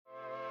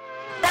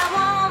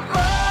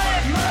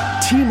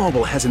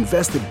T-Mobile has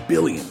invested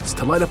billions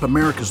to light up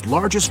America's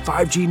largest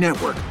 5G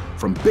network,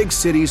 from big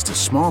cities to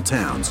small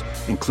towns,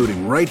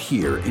 including right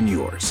here in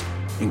yours.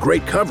 And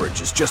great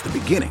coverage is just the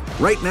beginning.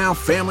 Right now,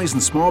 families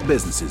and small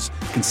businesses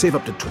can save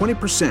up to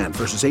 20%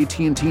 versus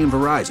AT&T and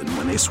Verizon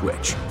when they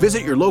switch.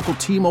 Visit your local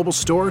T-Mobile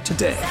store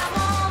today.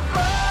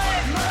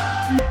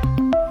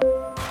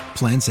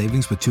 Plan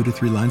savings with 2 to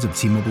 3 lines of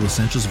T-Mobile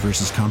Essentials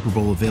versus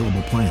comparable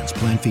available plans.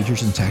 Plan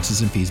features and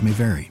taxes and fees may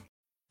vary.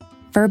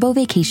 Vrbo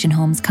Vacation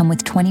Homes come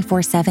with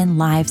 24/7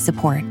 live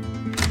support.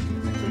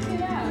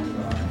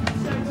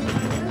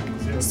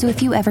 So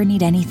if you ever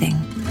need anything,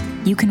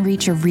 you can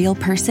reach a real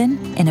person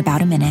in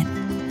about a minute.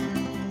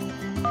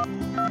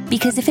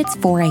 Because if it's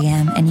 4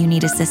 a.m. and you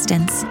need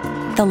assistance,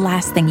 the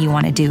last thing you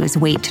want to do is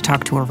wait to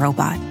talk to a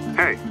robot.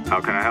 Hey, how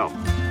can I help?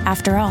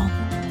 After all,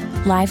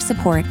 live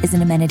support is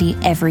an amenity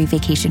every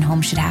vacation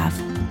home should have.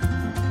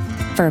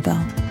 Vrbo,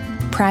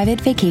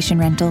 private vacation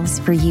rentals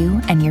for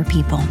you and your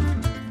people.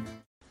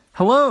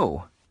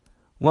 Hello.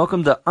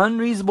 Welcome to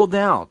Unreasonable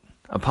Doubt,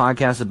 a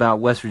podcast about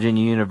West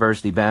Virginia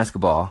University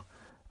basketball.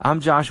 I'm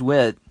Josh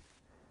Witt.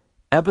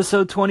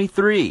 Episode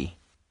 23,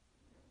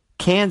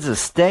 Kansas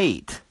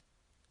State.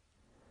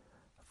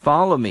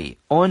 Follow me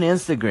on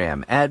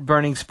Instagram at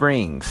Burning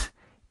Springs.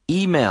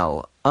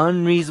 Email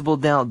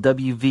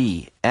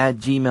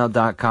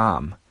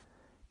unreasonabledoubtwv@gmail.com.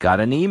 Got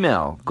an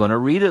email. Gonna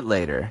read it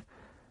later.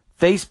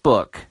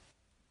 Facebook.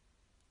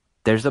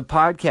 There's a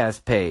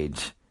podcast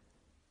page.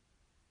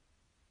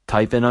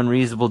 Type in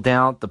Unreasonable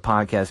Doubt. The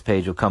podcast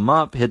page will come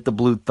up. Hit the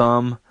blue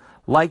thumb.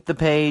 Like the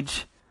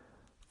page.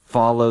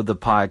 Follow the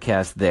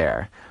podcast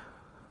there.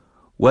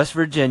 West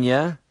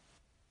Virginia,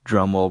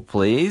 drum roll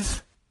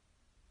please,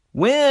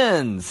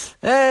 wins!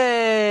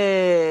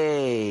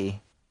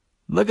 Hey!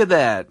 Look at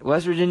that.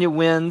 West Virginia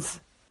wins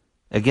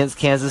against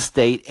Kansas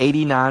State,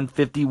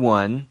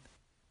 89-51.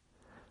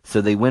 So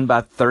they win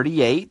by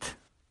 38.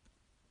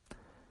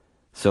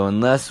 So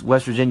unless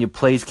West Virginia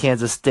plays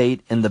Kansas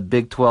State in the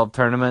Big 12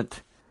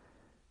 tournament,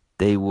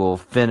 they will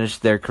finish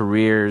their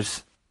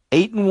careers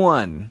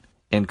 8-1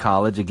 in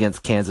college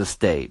against Kansas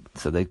State.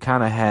 So they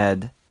kind of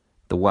had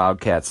the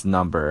Wildcats'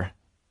 number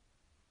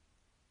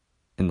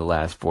in the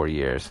last 4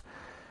 years.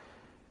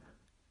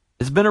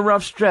 It's been a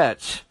rough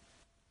stretch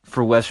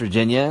for West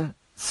Virginia,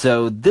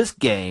 so this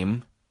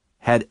game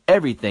had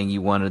everything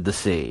you wanted to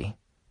see.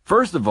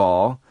 First of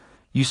all,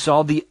 you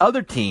saw the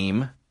other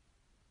team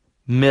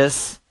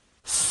miss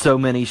so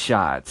many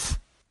shots.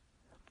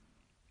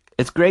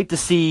 It's great to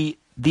see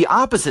the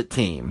opposite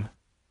team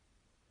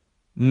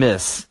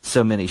miss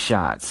so many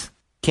shots.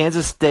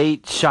 Kansas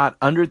State shot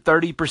under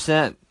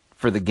 30%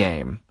 for the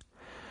game.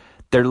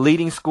 Their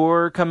leading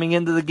scorer coming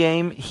into the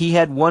game, he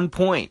had 1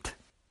 point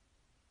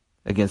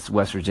against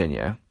West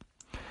Virginia.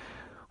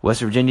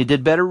 West Virginia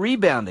did better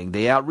rebounding.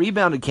 They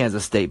out-rebounded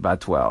Kansas State by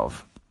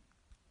 12.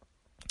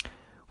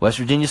 West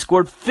Virginia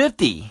scored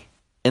 50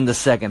 in the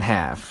second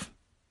half.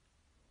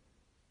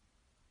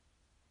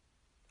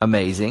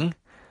 Amazing.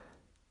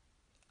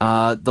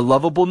 The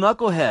lovable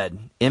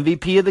knucklehead,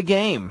 MVP of the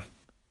game.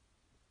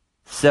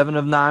 7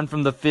 of 9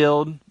 from the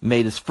field,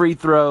 made his free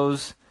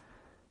throws,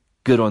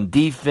 good on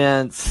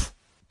defense.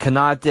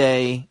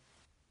 Kanate,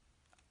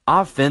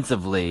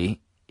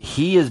 offensively,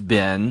 he has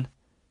been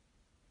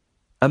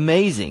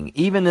amazing.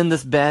 Even in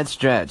this bad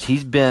stretch,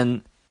 he's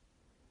been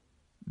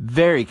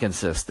very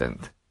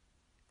consistent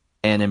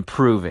and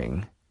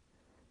improving.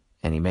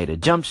 And he made a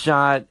jump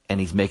shot, and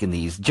he's making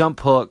these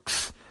jump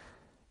hooks.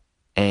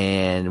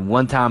 And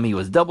one time he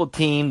was double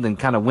teamed and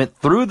kind of went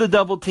through the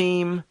double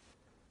team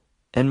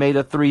and made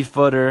a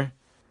 3-footer.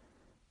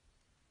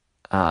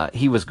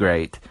 He was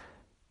great.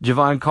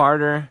 Javon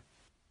Carter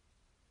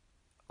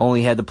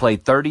only had to play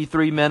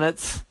 33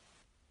 minutes,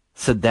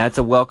 so that's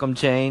a welcome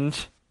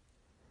change.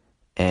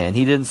 And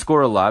he didn't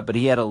score a lot, but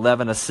he had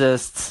 11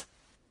 assists.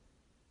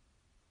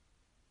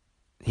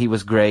 He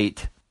was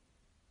great.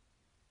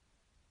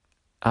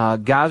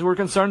 Guys we're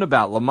concerned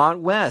about.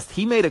 Lamont West,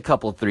 he made a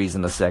couple threes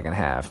in the second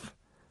half.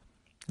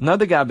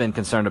 Another guy I've been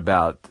concerned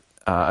about,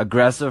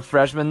 aggressive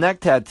freshman neck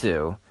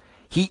tattoo.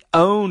 He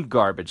owned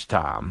Garbage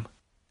Tom.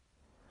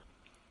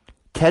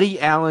 Teddy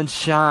Allen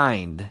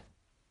shined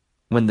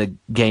when the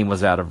game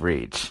was out of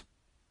reach.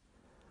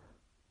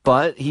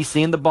 But he's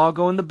seeing the ball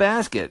go in the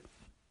basket.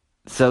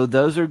 So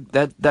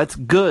that's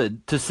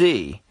good to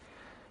see.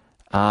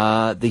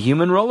 The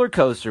human roller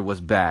coaster was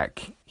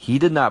back. He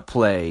did not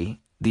play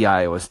the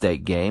Iowa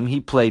State game. He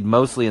played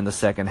mostly in the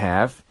second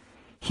half.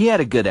 He had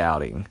a good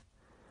outing.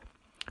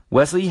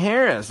 Wesley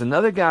Harris,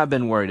 another guy I've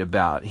been worried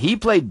about. He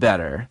played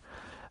better.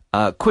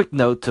 Quick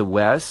note to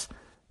Wes,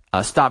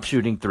 stop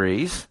shooting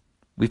threes.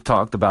 We've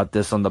talked about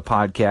this on the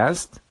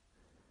podcast.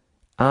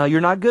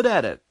 You're not good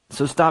at it,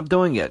 so stop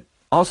doing it.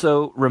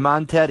 Also,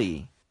 remind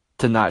Teddy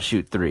to not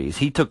shoot threes.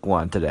 He took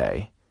one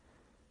today.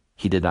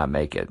 He did not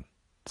make it.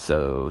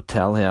 So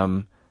tell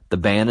him the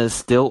ban is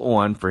still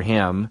on for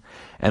him.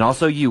 And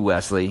also you,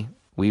 Wesley.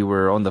 We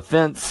were on the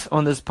fence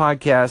on this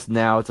podcast.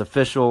 Now it's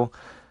official.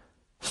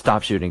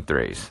 Stop shooting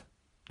threes.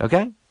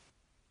 Okay?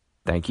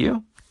 Thank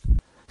you.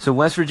 So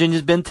West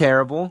Virginia's been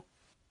terrible.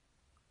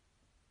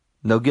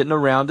 No getting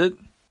around it.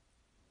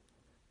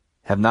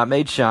 Have not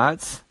made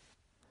shots.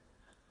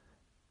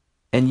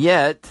 And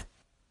yet,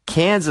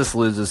 Kansas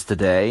loses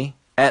today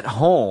at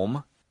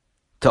home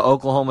to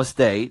Oklahoma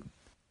State.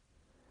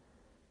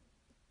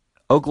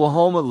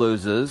 Oklahoma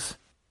loses.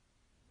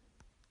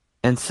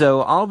 And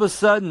so all of a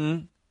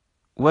sudden,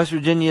 West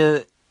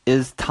Virginia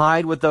is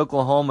tied with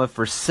Oklahoma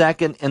for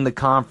second in the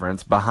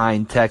conference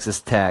behind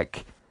Texas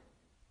Tech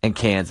and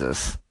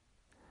Kansas.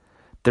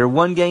 They're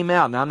one game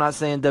out. Now, I'm not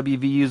saying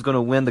WVU is going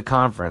to win the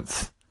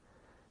conference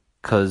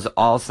because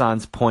all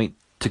signs point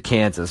to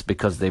Kansas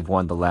because they've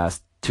won the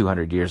last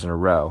 200 years in a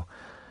row.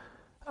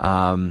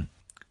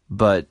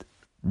 But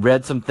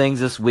read some things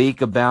this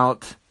week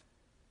about,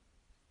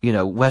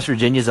 West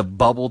Virginia's a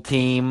bubble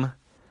team,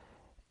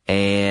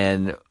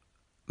 and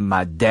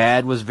my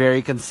dad was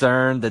very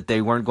concerned that they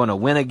weren't going to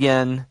win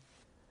again.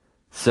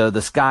 So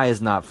the sky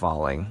is not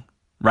falling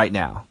right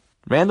now.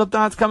 Random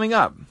thoughts coming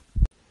up.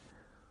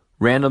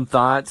 Random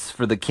thoughts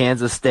for the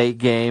Kansas State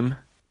game.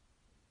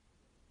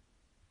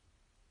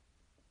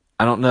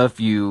 I don't know if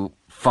you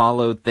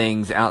followed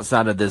things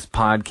outside of this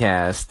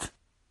podcast.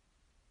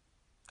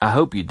 I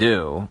hope you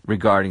do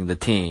regarding the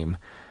team.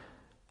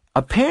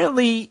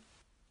 Apparently,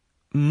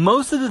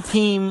 most of the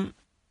team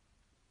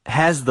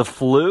has the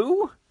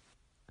flu.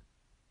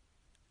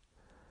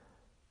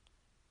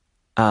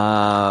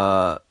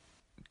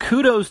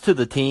 Kudos to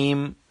the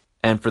team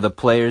and for the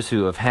players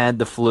who have had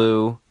the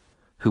flu,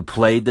 who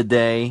played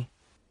today.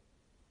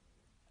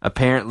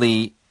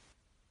 Apparently,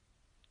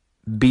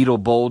 Beetle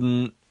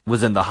Bolden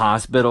was in the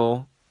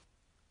hospital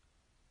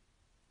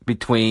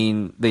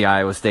between the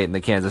Iowa State and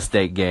the Kansas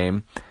State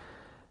game.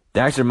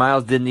 Dexter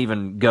Miles didn't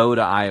even go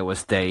to Iowa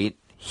State.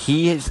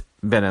 He's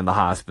been in the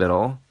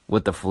hospital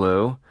with the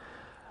flu.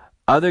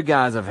 Other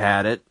guys have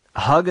had it.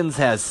 Huggins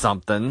has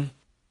something.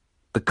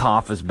 The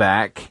cough is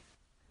back.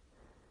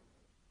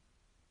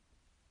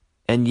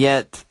 And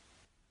yet,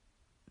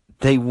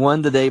 they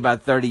won today by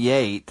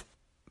 38,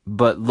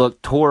 but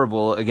looked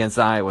horrible against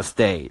Iowa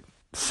State.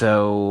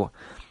 So,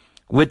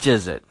 which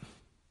is it?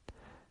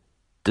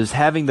 Does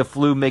having the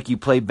flu make you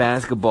play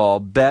basketball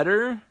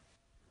better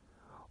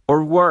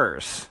or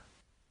worse?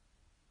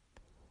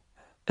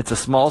 It's a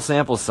small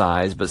sample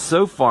size, but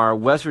so far,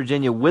 West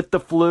Virginia with the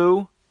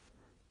flu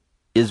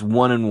is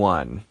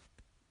 1-1.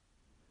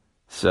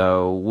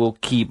 So we'll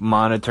keep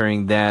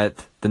monitoring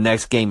that. The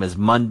next game is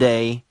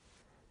Monday.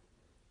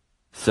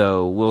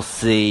 So we'll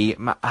see.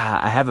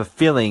 I have a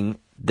feeling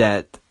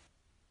that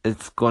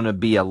it's going to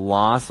be a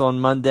loss on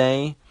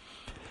Monday,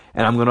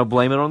 and I'm going to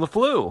blame it on the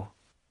flu.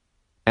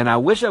 And I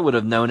wish I would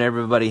have known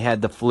everybody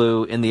had the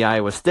flu in the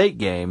Iowa State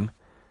game,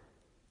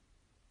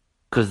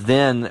 because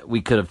then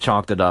we could have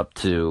chalked it up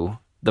to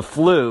the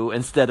flu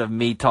instead of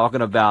me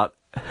talking about,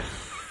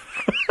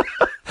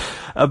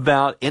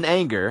 in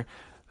anger,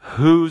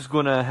 who's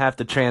going to have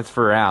to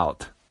transfer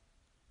out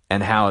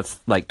and how it's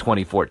like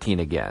 2014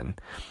 again.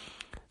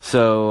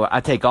 So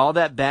I take all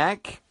that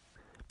back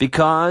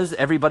because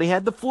everybody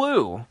had the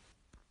flu.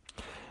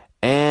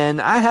 And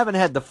I haven't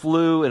had the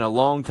flu in a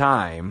long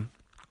time.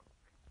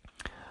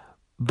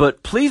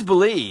 But please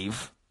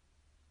believe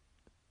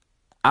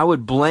I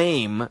would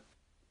blame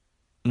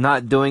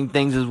not doing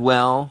things as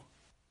well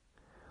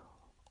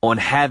on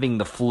having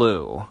the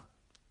flu.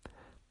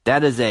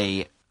 That is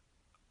a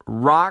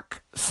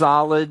rock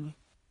solid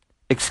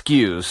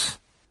excuse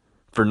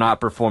for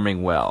not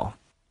performing well.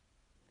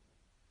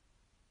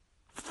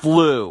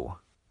 Flu.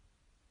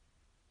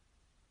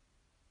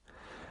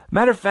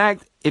 Matter of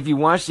fact, if you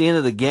watch the end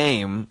of the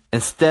game,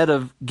 instead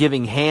of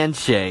giving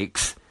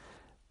handshakes,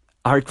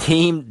 our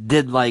team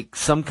did like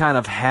some kind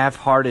of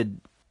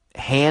half-hearted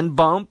hand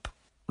bump.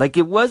 Like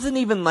it wasn't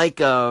even like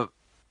a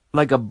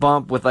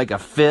bump with like a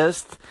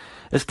fist.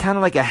 It's kind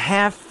of like a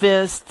half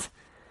fist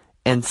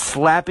and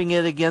slapping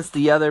it against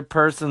the other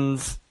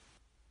person's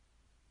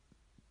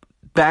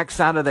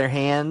backside of their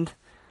hand.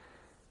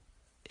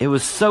 It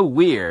was so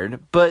weird,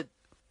 but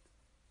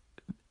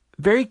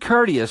very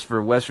courteous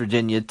for West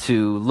Virginia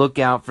to look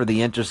out for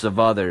the interests of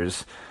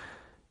others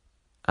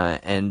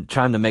and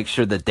trying to make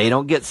sure that they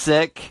don't get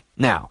sick.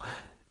 Now,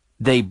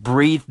 they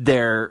breathed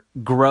their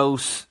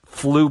gross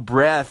flu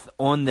breath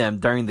on them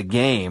during the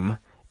game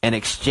and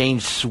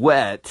exchanged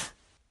sweat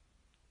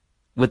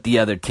with the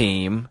other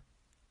team.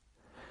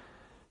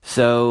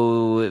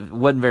 So it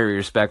wasn't very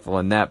respectful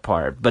in that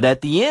part. But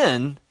at the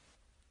end,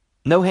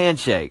 no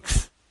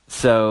handshakes.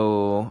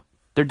 So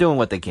they're doing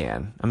what they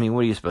can. I mean,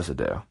 what are you supposed to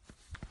do?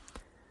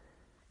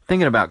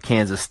 Thinking about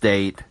Kansas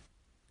State,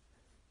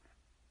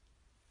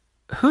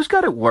 who's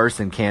got it worse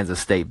than Kansas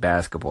State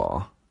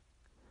basketball?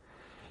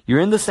 You're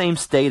in the same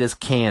state as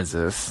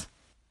Kansas.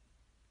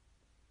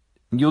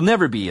 You'll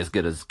never be as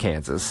good as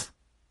Kansas.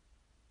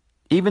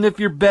 Even if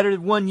you're better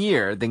 1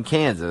 year than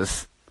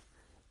Kansas,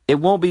 it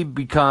won't be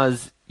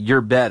because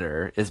you're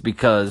better. It's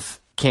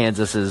because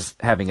Kansas is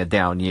having a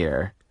down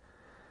year.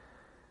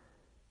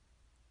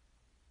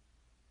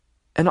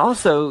 And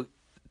also,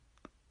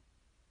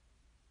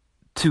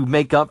 to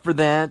make up for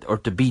that or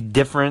to be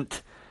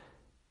different,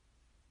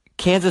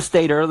 Kansas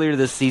State earlier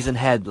this season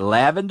had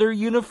lavender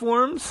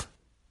uniforms.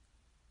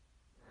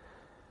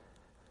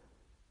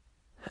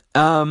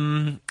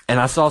 And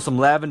I saw some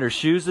lavender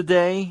shoes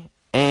today.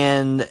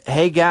 And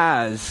hey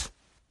guys,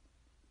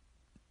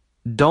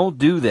 don't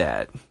do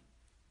that.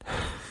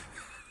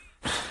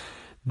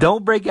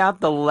 Don't break out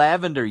the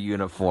lavender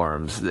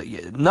uniforms.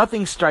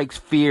 Nothing strikes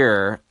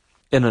fear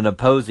in an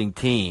opposing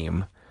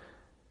team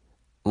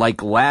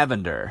like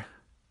lavender.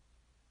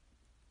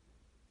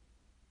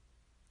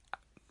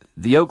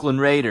 The Oakland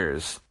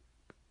Raiders,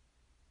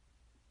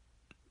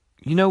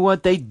 you know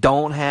what they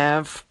don't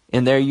have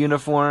in their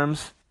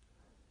uniforms?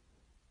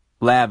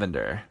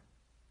 Lavender.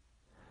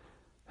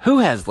 Who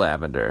has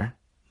lavender?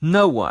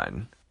 No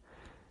one.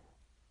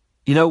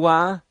 You know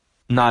why?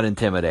 Not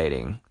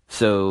intimidating.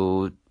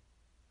 So,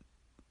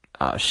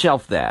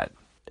 shelf that.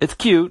 It's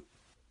cute,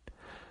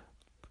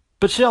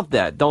 but shelf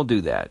that. Don't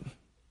do that.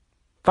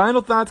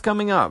 Final thoughts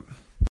coming up.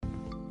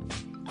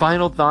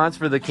 Final thoughts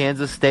for the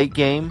Kansas State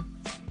game.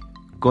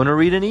 Going to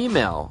read an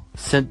email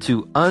sent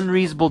to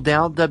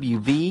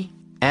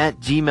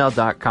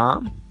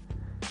unreasonabledoubtwv@gmail.com.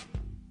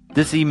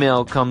 This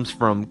email comes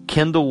from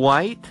Kendall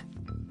White.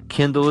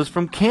 Kendall is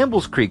from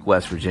Campbell's Creek,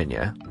 West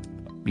Virginia.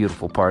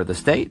 Beautiful part of the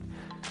state.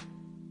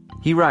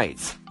 He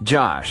writes,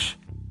 Josh,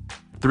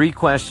 3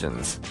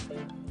 questions.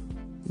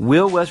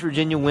 Will West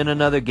Virginia win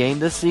another game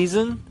this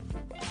season?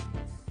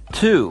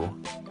 2,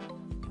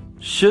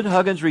 should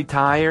Huggins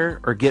retire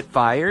or get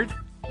fired?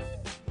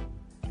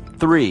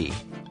 3,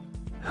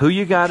 who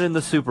you got in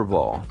the Super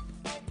Bowl?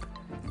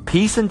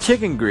 Peace and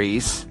chicken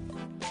grease,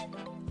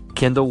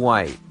 Kendall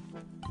White.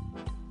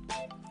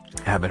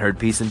 Haven't heard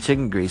peace and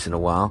chicken grease in a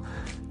while.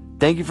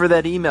 Thank you for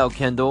that email,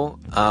 Kendall.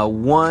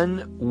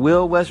 1,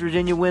 will West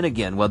Virginia win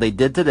again? Well, they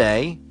did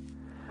today.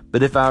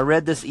 But if I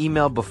read this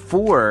email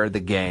before the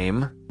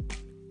game,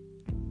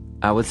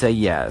 I would say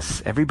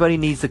yes. Everybody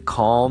needs to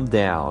calm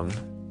down.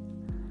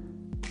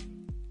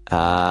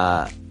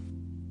 God.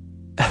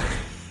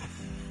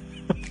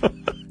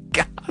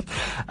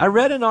 I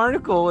read an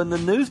article in the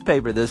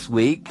newspaper this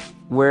week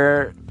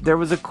where there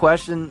was a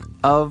question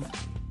of,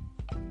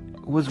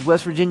 was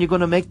West Virginia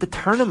going to make the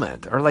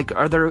tournament? Or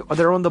are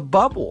they on the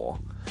bubble?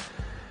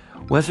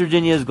 West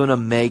Virginia is going to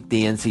make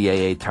the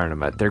NCAA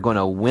tournament. They're going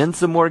to win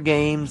some more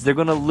games. They're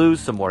going to lose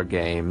some more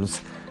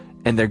games.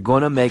 And they're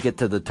going to make it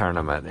to the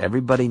tournament.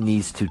 Everybody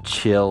needs to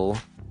chill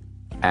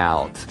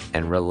out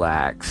and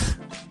relax.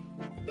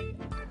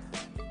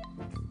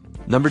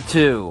 Number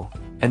 2,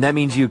 and that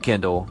means you,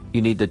 Kendall,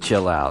 you need to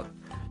chill out.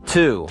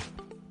 2,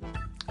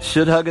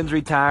 should Huggins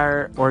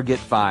retire or get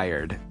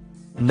fired?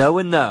 No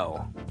and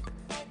no.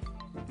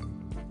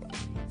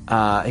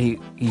 He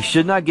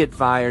should not get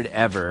fired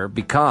ever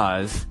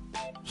because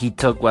he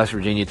took West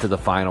Virginia to the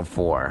Final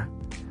Four.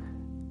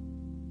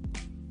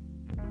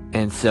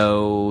 And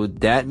so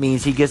that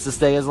means he gets to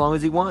stay as long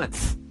as he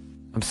wants.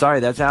 I'm sorry,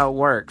 that's how it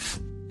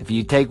works. If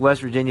you take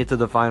West Virginia to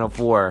the Final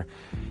Four,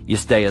 you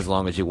stay as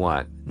long as you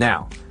want.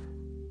 Now,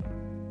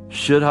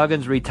 should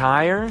Huggins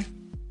retire?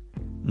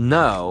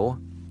 No.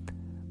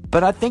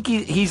 But I think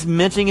he's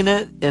mentioning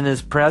it in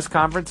his press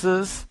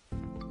conferences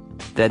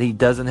that he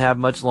doesn't have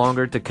much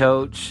longer to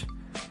coach.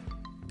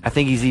 I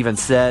think he's even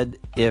said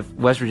if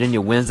West Virginia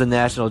wins the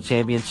national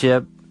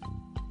championship,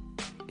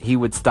 he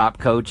would stop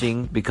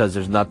coaching because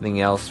there's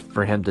nothing else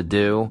for him to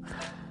do.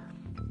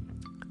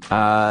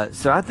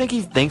 So I think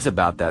he thinks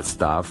about that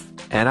stuff.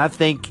 And I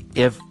think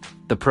if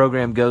the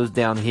program goes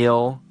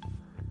downhill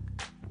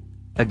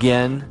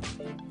again,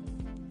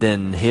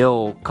 then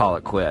he'll call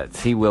it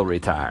quits. He will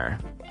retire.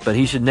 But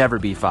he should never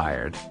be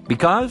fired.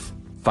 Because,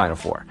 Final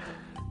Four.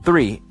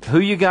 3, who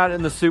you got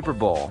in the Super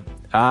Bowl?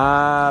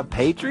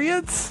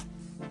 Patriots?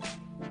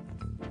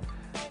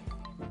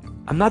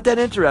 I'm not that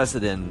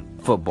interested in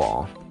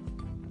football.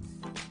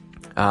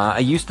 I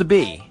used to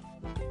be.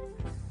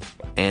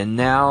 And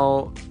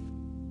now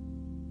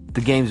the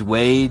game's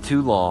way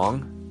too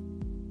long.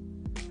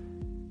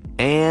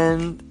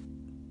 And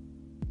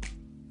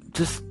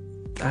just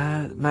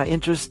my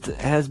interest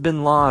has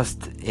been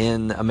lost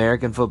in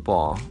American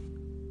football.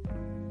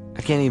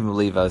 I can't even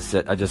believe I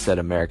just said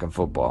American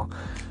football.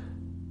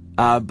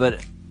 But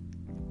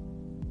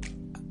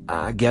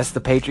I guess the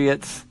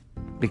Patriots,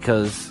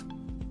 because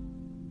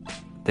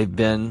they've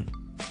been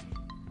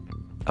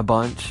a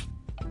bunch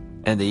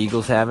and the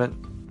Eagles haven't.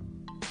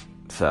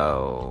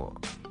 So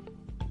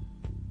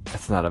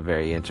that's not a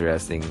very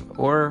interesting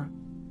or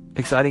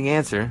exciting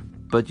answer.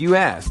 But you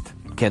asked,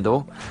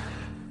 Kendall.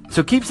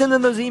 So keep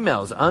sending those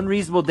emails.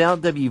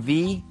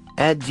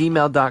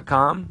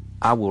 unreasonabledoubtwv@gmail.com.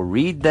 I will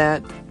read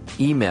that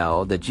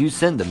email that you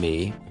send to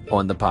me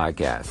on the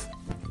podcast.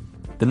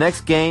 The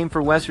next game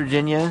for West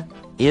Virginia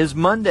is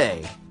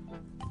Monday.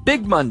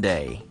 Big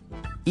Monday.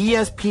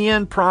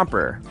 ESPN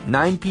proper,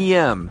 9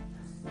 p.m.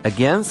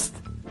 against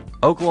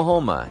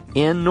Oklahoma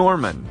in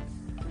Norman.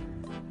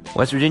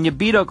 West Virginia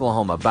beat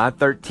Oklahoma by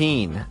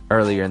 13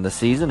 earlier in the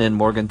season in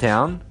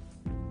Morgantown.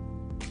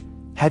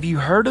 Have you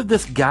heard of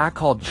this guy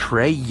called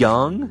Trae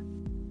Young?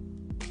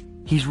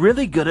 He's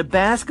really good at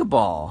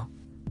basketball.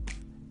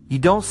 You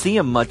don't see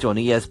him much on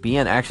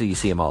ESPN. Actually, you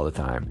see him all the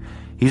time.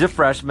 He's a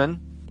freshman.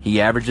 He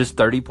averages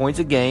 30 points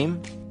a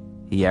game.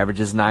 He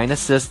averages 9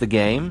 assists a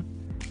game.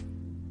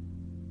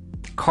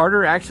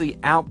 Carter actually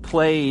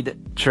outplayed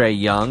Trae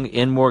Young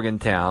in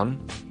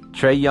Morgantown.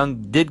 Trae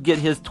Young did get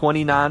his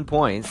 29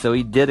 points, so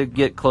he did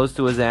get close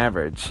to his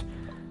average.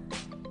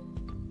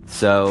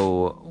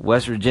 So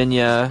West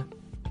Virginia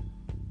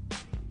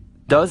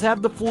does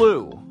have the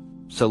flu.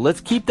 So let's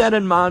keep that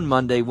in mind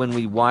Monday when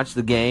we watch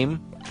the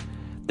game,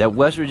 that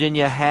West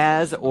Virginia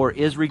has or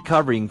is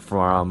recovering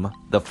from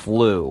the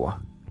flu.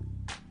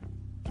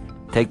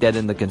 Take that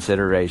into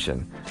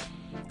consideration.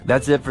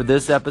 That's it for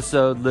this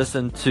episode.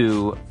 Listen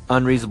to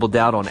Unreasonable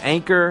Doubt on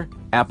Anchor,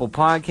 Apple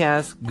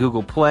Podcasts,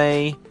 Google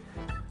Play.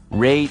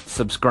 Rate,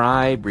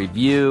 subscribe,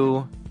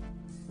 review.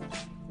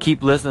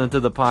 Keep listening to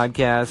the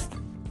podcast.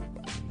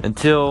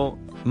 Until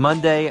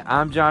Monday,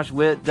 I'm Josh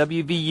Witt.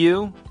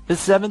 WVU is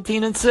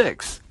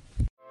 17-6.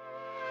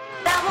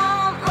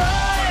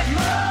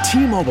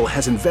 T-Mobile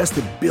has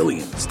invested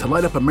billions to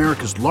light up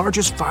America's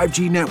largest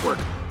 5G network,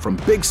 from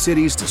big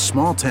cities to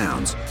small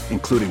towns,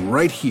 including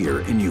right here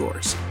in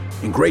yours.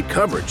 And great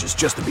coverage is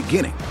just the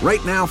beginning.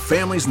 Right now,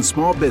 families and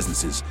small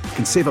businesses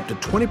can save up to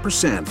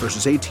 20%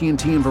 versus AT&T and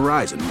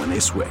Verizon when they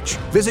switch.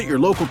 Visit your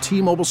local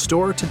T-Mobile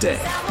store today.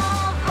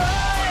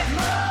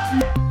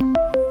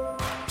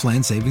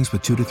 Plan savings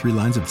with 2 to 3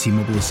 lines of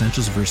T-Mobile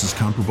Essentials versus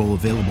comparable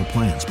available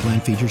plans.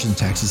 Plan features and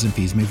taxes and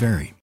fees may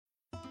vary.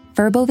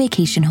 Vrbo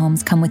Vacation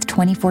Homes come with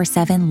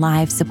 24/7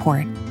 live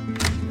support.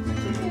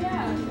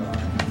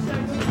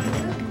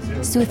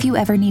 So if you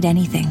ever need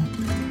anything,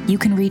 you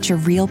can reach a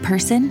real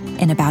person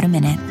in about a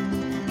minute.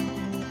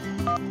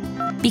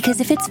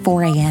 Because if it's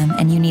 4 a.m.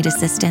 and you need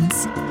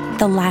assistance,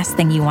 the last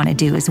thing you want to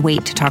do is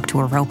wait to talk to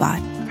a robot.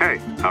 Hey,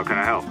 how can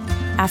I help?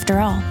 After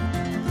all,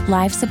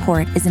 live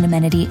support is an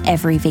amenity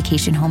every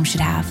vacation home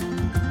should have.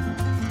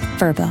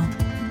 Vrbo,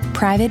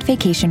 private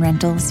vacation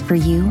rentals for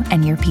you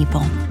and your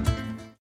people.